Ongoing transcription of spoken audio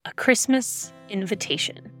A Christmas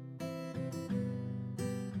Invitation.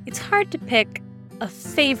 It's hard to pick a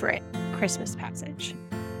favorite Christmas passage.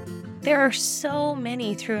 There are so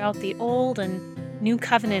many throughout the Old and New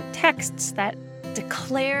Covenant texts that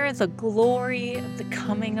declare the glory of the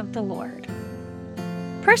coming of the Lord.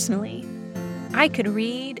 Personally, I could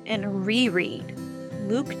read and reread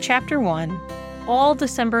Luke chapter 1 all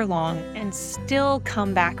December long and still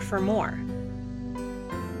come back for more.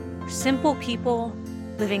 Simple people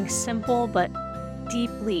living simple but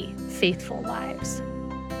deeply faithful lives.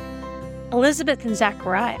 Elizabeth and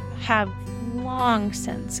Zachariah have long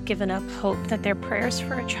since given up hope that their prayers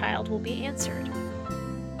for a child will be answered.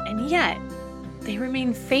 And yet, they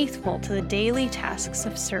remain faithful to the daily tasks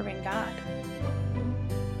of serving God.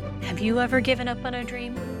 Have you ever given up on a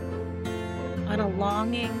dream? On a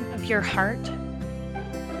longing of your heart?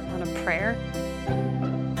 On a prayer?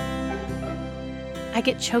 I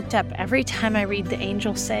get choked up every time I read the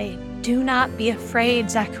angel say, "Do not be afraid,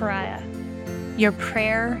 Zechariah. Your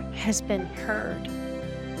prayer has been heard,"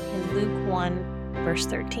 in Luke 1, verse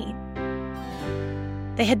 13.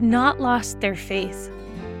 They had not lost their faith,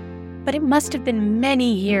 but it must have been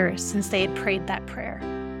many years since they had prayed that prayer.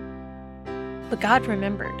 But God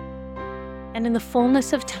remembered, and in the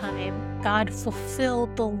fullness of time, God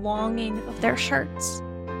fulfilled the longing of their hearts.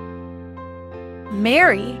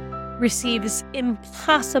 Mary receives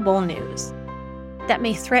impossible news that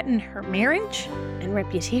may threaten her marriage and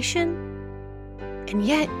reputation, and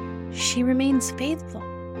yet she remains faithful.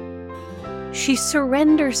 She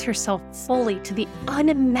surrenders herself fully to the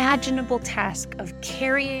unimaginable task of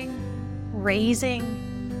carrying, raising,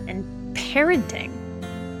 and parenting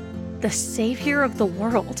the Savior of the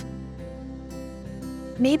world.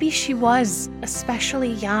 Maybe she was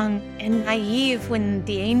especially young and naive when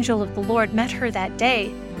the angel of the Lord met her that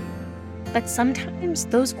day, but sometimes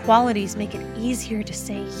those qualities make it easier to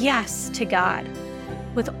say yes to God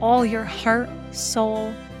with all your heart,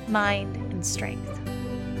 soul, mind, and strength.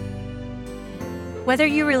 Whether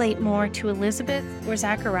you relate more to Elizabeth or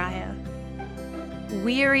Zachariah,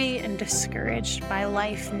 weary and discouraged by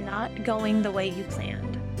life not going the way you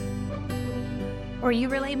planned, or you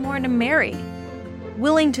relate more to Mary,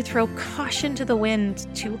 willing to throw caution to the wind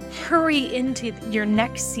to hurry into your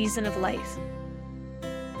next season of life,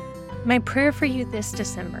 my prayer for you this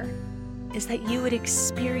December is that you would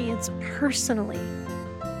experience personally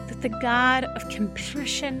that the God of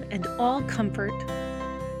compassion and all comfort,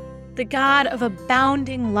 the God of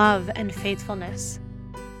abounding love and faithfulness,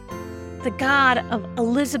 the God of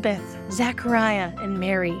Elizabeth, Zachariah, and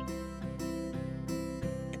Mary,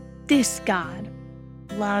 this God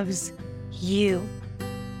loves you.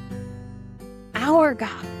 Our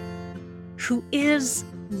God, who is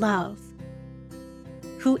love,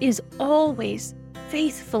 who is always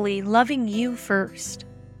faithfully loving you first,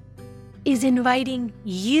 is inviting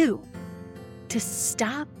you to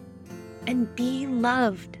stop and be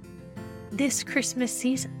loved this Christmas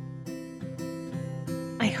season.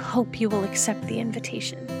 I hope you will accept the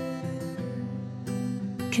invitation.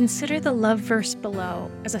 Consider the love verse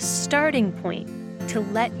below as a starting point to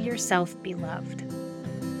let yourself be loved.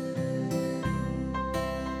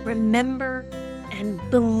 Remember and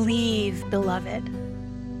believe, beloved,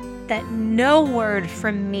 that no word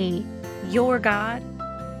from me, your God,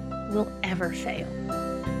 will ever fail.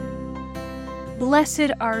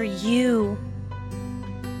 Blessed are you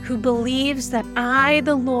who believes that I,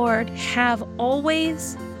 the Lord, have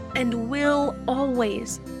always and will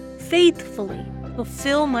always faithfully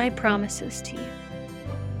fulfill my promises to you.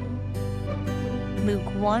 Luke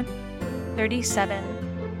 1, 37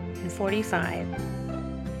 and 45,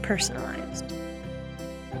 personalized.